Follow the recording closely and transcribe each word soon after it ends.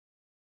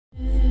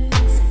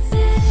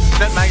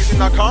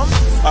CityNetMagazine.com.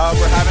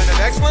 We're having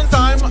an excellent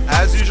time,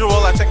 as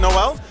usual, at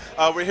TechNoel.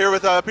 We're here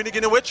with Pinny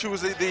Gniwisch,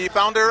 who's the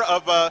founder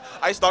of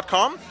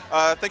ice.com.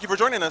 Thank you for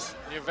joining us.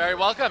 You're very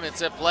welcome.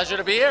 It's a pleasure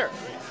to be here.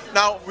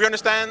 Now, we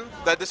understand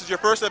that this is your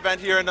first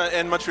event here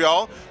in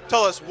Montreal.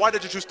 Tell us, why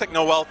did you choose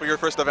TechNoel for your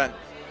first event?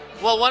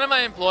 Well, one of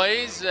my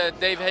employees,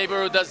 Dave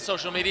Haber, who does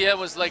social media,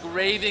 was like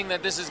raving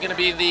that this is going to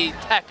be the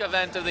tech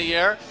event of the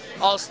year.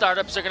 All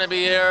startups are going to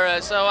be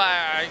here. So,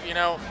 you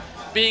know,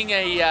 being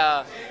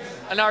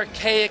an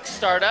archaic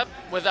startup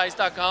with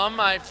ice.com,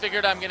 I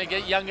figured I'm going to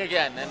get young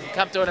again and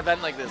come to an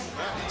event like this.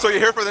 So you're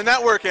here for the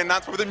networking,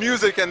 not for the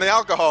music and the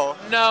alcohol?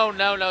 No.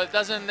 It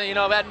doesn't, you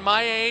know, at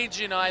my age,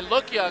 you know, I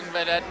look young,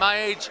 but at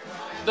my age,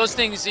 those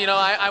things, you know,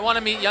 I want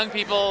to meet young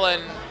people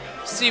and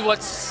see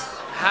what's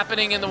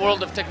happening in the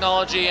world of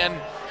technology and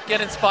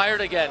get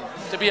inspired again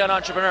to be an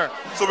entrepreneur.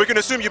 So we can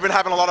assume you've been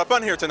having a lot of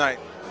fun here tonight.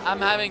 I'm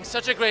having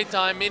such a great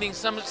time meeting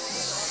some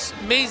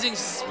amazing,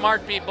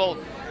 smart people,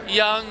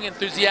 young,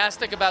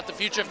 enthusiastic about the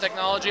future of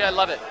technology. I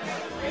love it.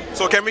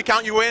 So can we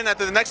count you in at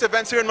the next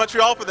events here in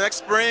Montreal for the next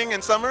spring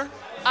and summer?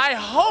 I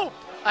hope.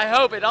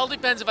 It all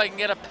depends if I can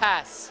get a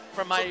pass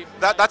from my...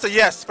 So that's a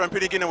yes from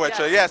Pinny Gniwisch. Yes.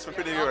 A yes from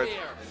Pinny Gniwisch.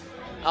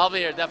 I'll be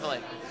here, definitely.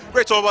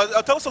 Great. So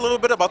tell us a little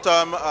bit about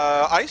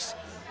ICE.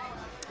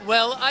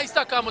 Well,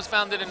 ice.com was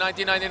founded in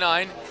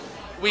 1999.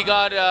 We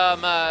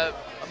got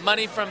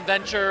money from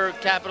venture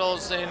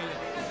capitals in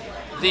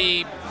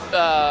the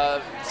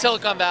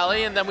Silicon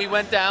Valley, and then we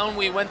went down,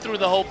 we went through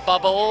the whole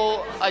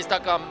bubble,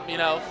 ice.com, you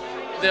know,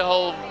 the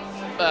whole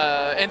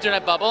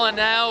internet bubble, and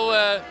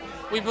now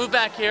we moved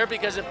back here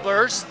because it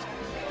burst.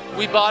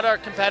 We bought our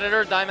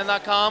competitor,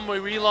 Diamond.com, we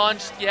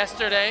relaunched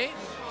yesterday,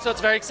 so it's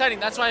very exciting.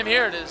 That's why I'm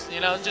here, it is, you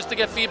know, just to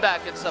get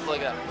feedback and stuff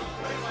like that.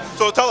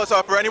 So tell us,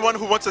 for anyone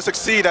who wants to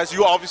succeed, as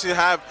you obviously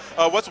have,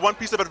 what's one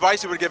piece of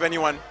advice you would give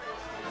anyone?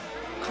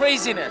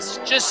 Craziness.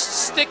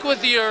 Just stick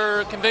with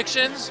your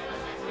convictions.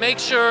 Make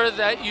sure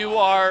that you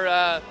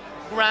are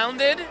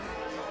grounded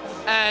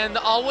and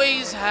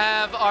always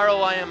have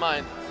ROI in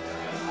mind.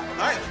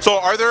 Nice. So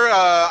are there,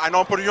 I know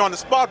I'm putting you on the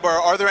spot, but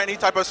are there any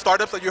type of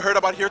startups that you heard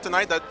about here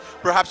tonight that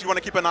perhaps you want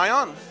to keep an eye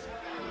on?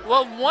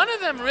 Well, one of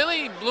them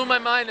really blew my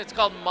mind. It's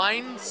called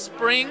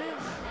MindSpring,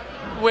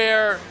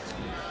 where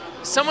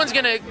someone's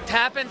going to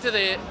tap into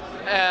the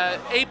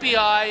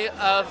API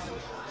of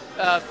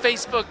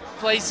Facebook,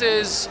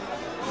 Places,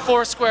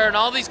 Foursquare, and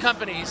all these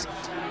companies,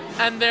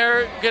 and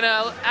they're going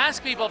to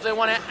ask people if they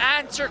want to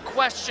answer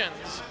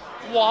questions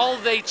while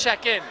they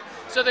check in.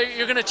 So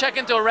you're going to check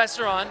into a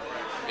restaurant,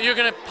 you're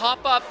going to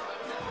pop up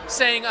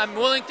saying, I'm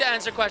willing to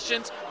answer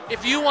questions.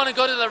 If you want to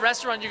go to the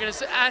restaurant, you're going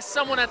to ask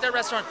someone at that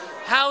restaurant,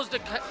 how's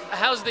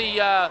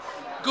the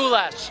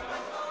goulash,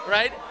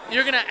 right?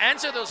 You're going to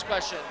answer those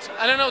questions.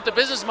 I don't know what the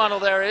business model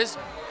there is,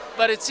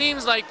 but it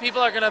seems like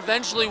people are going to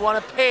eventually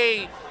want to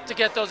pay to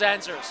get those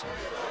answers.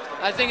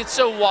 I think it's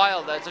so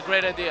wild. That's a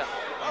great idea.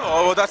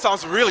 Oh, well, that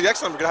sounds really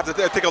excellent. We're going to have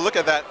to take a look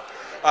at that.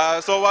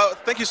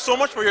 Thank you so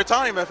much for your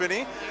time,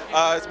 Pinny.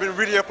 It's been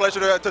really a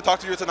pleasure to talk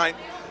to you tonight.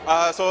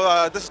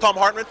 This is Tom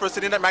Hartman for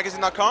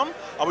CityNetMagazine.com.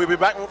 We'll be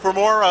back for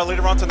more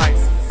later on tonight.